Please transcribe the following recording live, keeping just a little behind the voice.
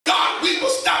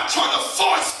start trying to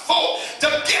force folk to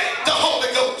get the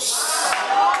Holy Ghost.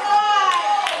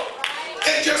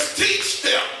 And just teach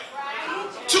them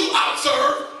to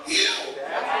observe you.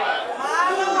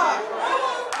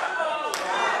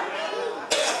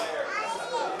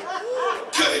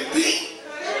 Could it be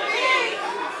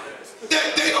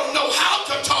that they don't know how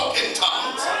to talk in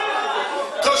tongues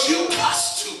because you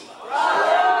cuss too much?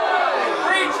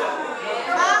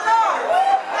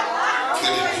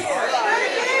 Could it be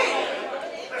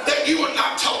that you are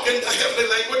not talking the heavenly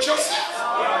language yourself?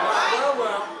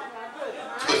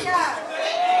 Could it be?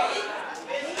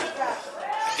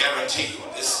 I guarantee you,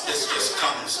 this just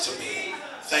comes to me.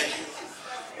 Thank you.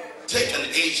 Take an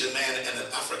Asian man and an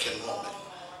African woman,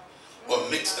 or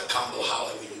mix the combo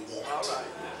however you want.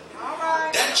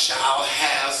 That child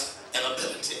has an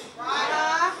ability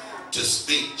to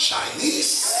speak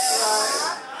Chinese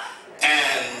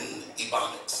and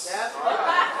Ebonics. I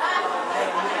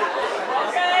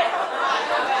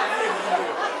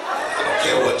don't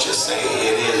care what you say,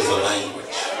 it is a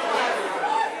language.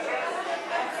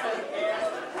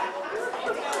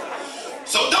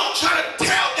 So don't try to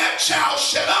tell that child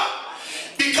shut up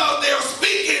because they're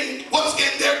speaking what's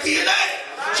in their DNA.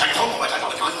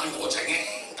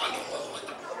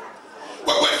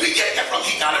 Well, where did he get that from?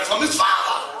 He got it from his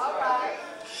father.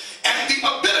 And the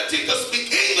ability to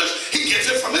speak English, he gets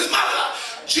it from his mother.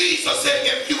 Jesus said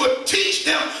if you would teach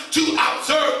them to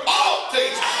observe all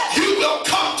things, you will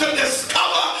come to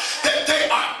discover that they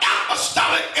are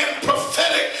apostolic and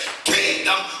prophetic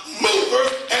kingdom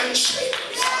movers and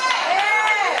shakers.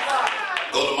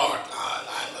 Go to Mark.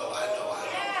 I know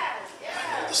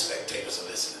the spectators are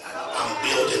listening. I'm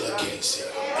building a case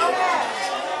here.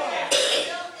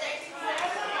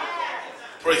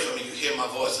 Pray for me. You hear my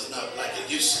voice is not like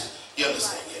it used to. You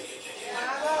understand?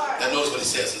 Yeah. Now notice what he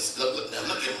says. Look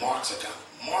at Mark's account.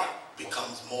 Mark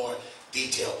becomes more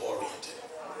detail-oriented.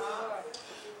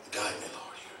 Guide me,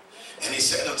 Lord, here. And he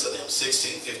said unto them,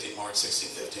 16:50, Mark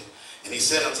 16:50, and he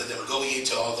said unto them, go ye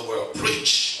to all the world,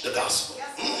 preach the gospel.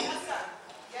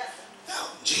 Now,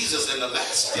 Jesus in the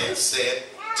last text said,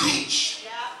 teach.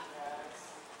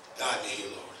 Guide me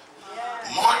here, Lord.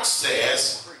 Mark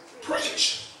says,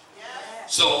 preach.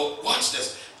 So, watch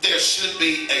this. There should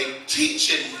be a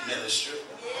teaching ministry.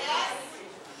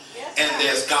 And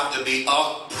there's got to be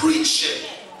a preaching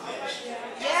ministry.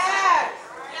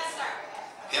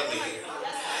 Help me here.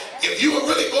 If you are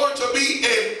really going to be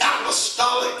an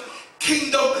apostolic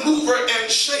kingdom mover and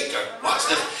shaker, watch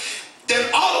this, then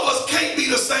all of us can't be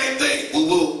the same thing.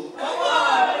 Woo-woo.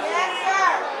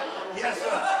 Yes,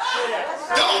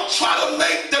 sir. Don't try to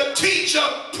make the teacher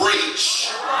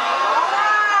preach.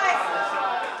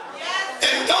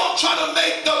 And don't try to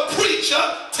make the preacher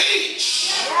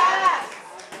teach.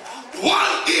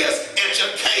 One is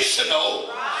educational,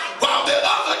 while the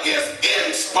other is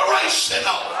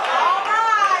inspirational.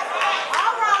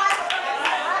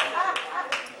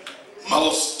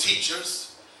 Most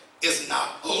teachers is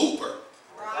not a hooper.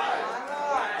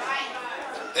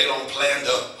 They don't plan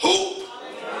to hoop.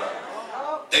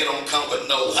 They don't come with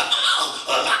no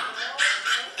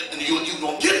and you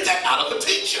don't get that out of a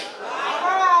teacher.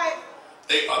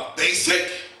 They are basic,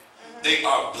 they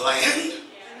are bland,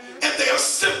 and they are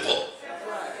simple.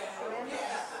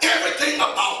 Everything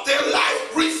about their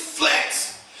life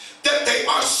reflects that they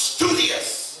are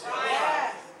studious.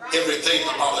 Everything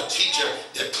about a teacher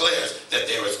declares that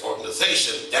there is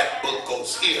organization. That book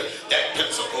goes here, that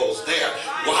pencil goes there.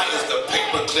 Why is the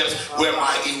paper clips where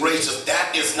my erasers?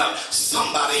 That is not.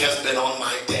 Somebody has been on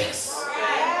my desk.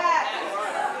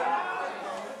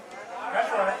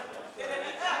 That's right.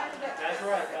 That's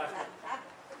right, Doctor.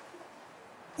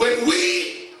 When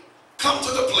we come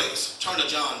to the place, turn to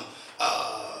John,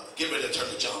 get ready to turn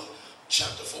to John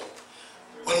chapter 4.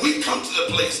 When we come to the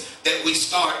place that we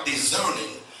start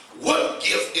discerning what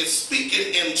gift is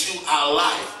speaking into our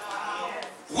life,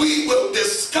 we will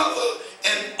discover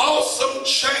an awesome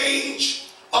change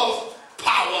of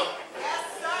power.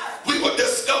 We will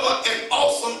discover an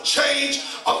awesome change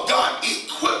of God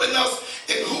equipping us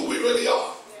in who we really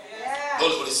are.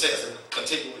 Notice what he says in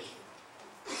continuation.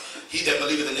 He that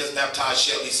believeth and is baptized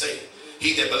shall be saved.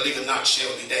 He that believeth not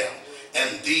shall be damned.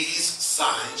 And these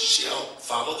signs shall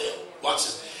follow them. Watch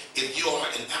this. If you are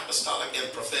an apostolic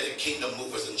and prophetic kingdom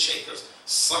movers and shakers,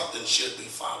 something should be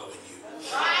following you.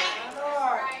 Right,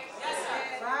 Lord. Yes,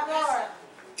 sir. Right, Lord.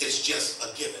 It's just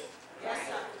a given. Yes,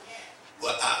 sir.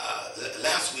 Well,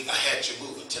 last week I had you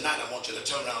moving. Tonight I want you to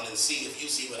turn around and see if you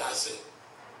see what I see.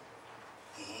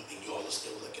 And you all are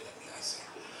still looking at me, I see.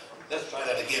 Let's try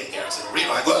that again, Garrison.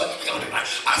 Rewind.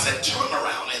 I said turn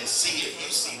around and see if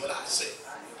you see what I see.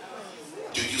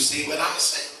 Do you see what I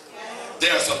see?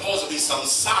 there are supposed to be some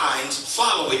signs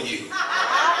following you.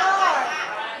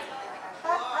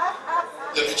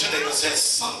 Look at your neighbor and say,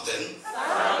 something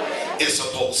is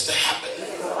supposed to happen.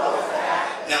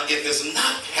 Now, if it's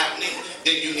not happening,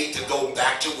 then you need to go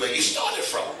back to where you started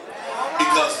from.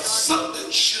 Because something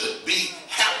should be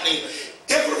happening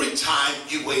every time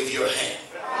you wave your hand.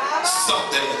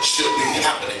 Something should be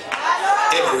happening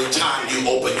every time you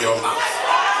open your mouth.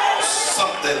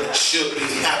 Something should be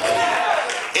happening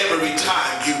every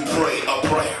time you pray a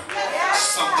prayer.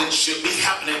 Something should be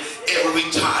happening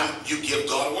every time you give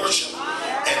God worship.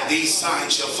 And these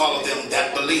signs shall follow them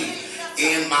that believe.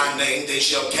 In my name they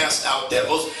shall cast out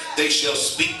devils. They shall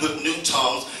speak with new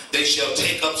tongues. They shall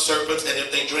take up serpents, and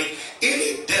if they drink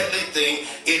any deadly thing,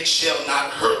 it shall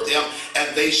not hurt them.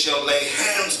 And they shall lay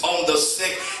hands on the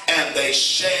sick, and they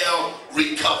shall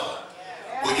recover.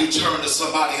 Will you turn to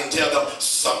somebody and tell them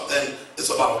something is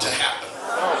about to happen?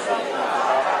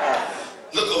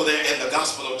 Look over there in the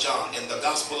Gospel of John. In the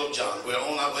Gospel of John, we're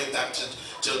on our way back to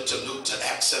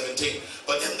Acts 17.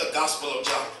 But in the Gospel of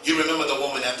John, you remember the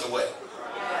woman at the well.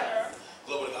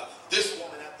 Glory to God. This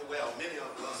woman at the well, many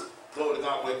of us, glory to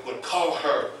God, would call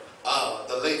her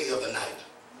the lady of the night.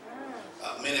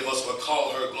 Many of us would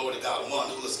call her, glory to God, one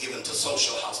who is given to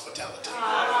social hospitality.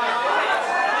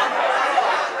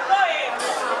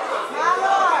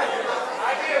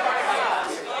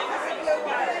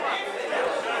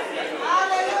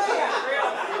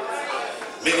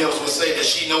 Many of us would say that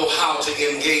she knows how to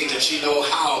engage and she knows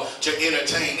how to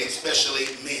entertain, especially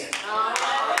men.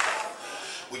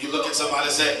 When you look at somebody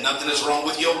and say, nothing is wrong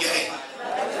with your game.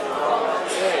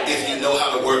 If you know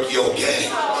how to work your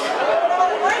game.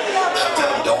 I tell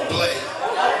them, don't play.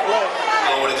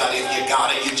 Glory to God, if you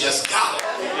got it, you just got it.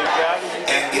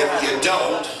 And if you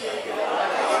don't,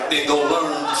 then go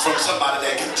learn from somebody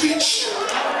that can teach.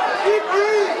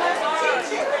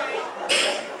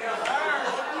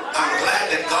 I'm glad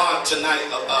that God tonight,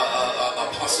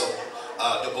 Apostle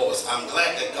DuBois, I'm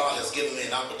glad that God has given me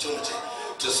an opportunity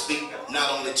to speak not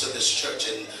only to this church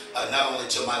and not only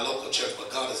to my local church, but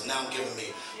God has now given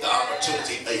me the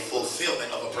opportunity, a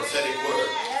fulfillment of a prophetic word.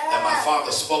 And my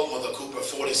father spoke, Mother Cooper,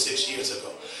 46 years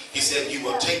ago. He said, you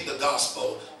will take the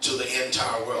gospel to the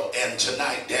entire world. And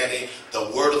tonight, Daddy,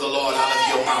 the word of the Lord out of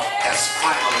your mouth has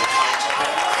finally come to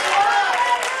pass.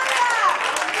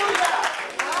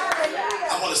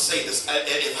 I want to say this.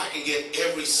 If I can get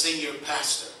every senior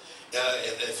pastor,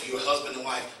 if you're a husband and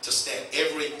wife, to stand.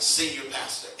 Every senior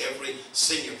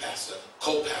pastor,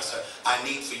 co-pastor, I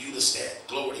need for you to stand.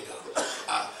 Glory to God.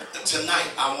 Tonight,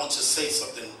 I want to say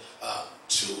something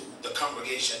to the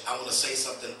congregation. I want to say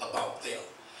something about them.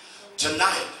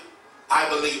 Tonight, I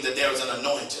believe that there is an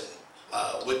anointing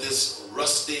with this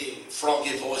rusty,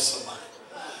 froggy voice of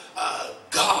mine.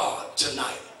 God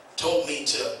tonight told me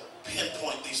to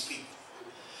pinpoint these people.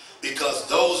 Because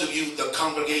those of you, the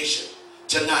congregation,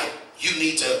 tonight, you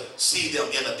need to see them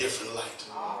in a different light.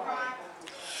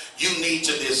 You need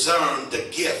to discern the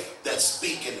gift that's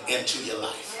speaking into your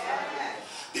life.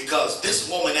 Because this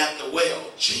woman at the well,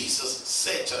 Jesus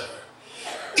said to her,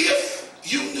 if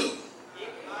you knew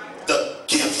the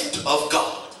gift of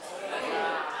God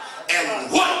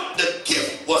and what the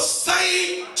gift was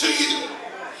saying to you,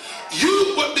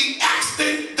 you would be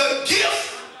asking the gift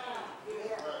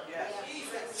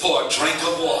for a drink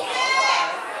of water.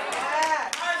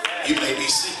 You may be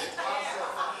seated.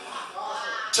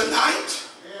 Tonight,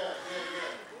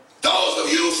 those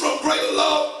of you from Greater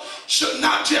Love should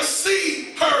not just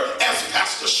see her as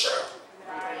Pastor Cheryl.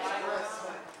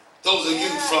 Those of you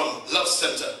from Love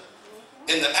Center,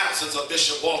 in the absence of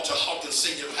Bishop Walter Hawkins,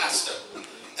 Senior Pastor,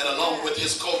 and along with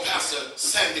his co-pastor,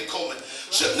 Sandy Coleman,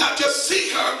 should not just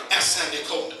see her as Sandy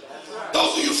Coleman.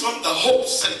 Those of you from the Hope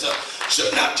Center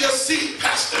should not just see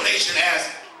Pastor Nation as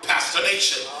Pastor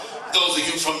Nation. Those of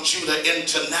you from Judah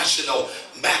International,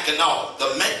 Mackinac,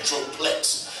 the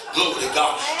Metroplex, glory to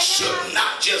God, should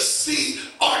not just see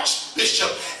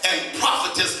Archbishop and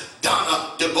Prophetess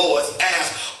Donna DuBois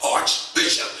as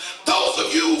Archbishop. Those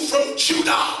of you from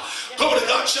Judah, glory to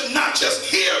God, should not just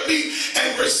hear me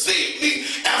and receive me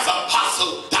as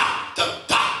Apostle Dr.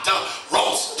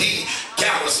 Ross D.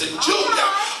 Garrison Jr.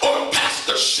 or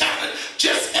Pastor Shannon,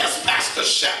 just as Pastor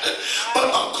Shannon. But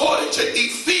according to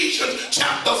Ephesians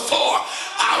chapter 4,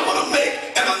 I want to make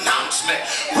an announcement.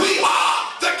 We are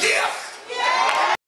the gift.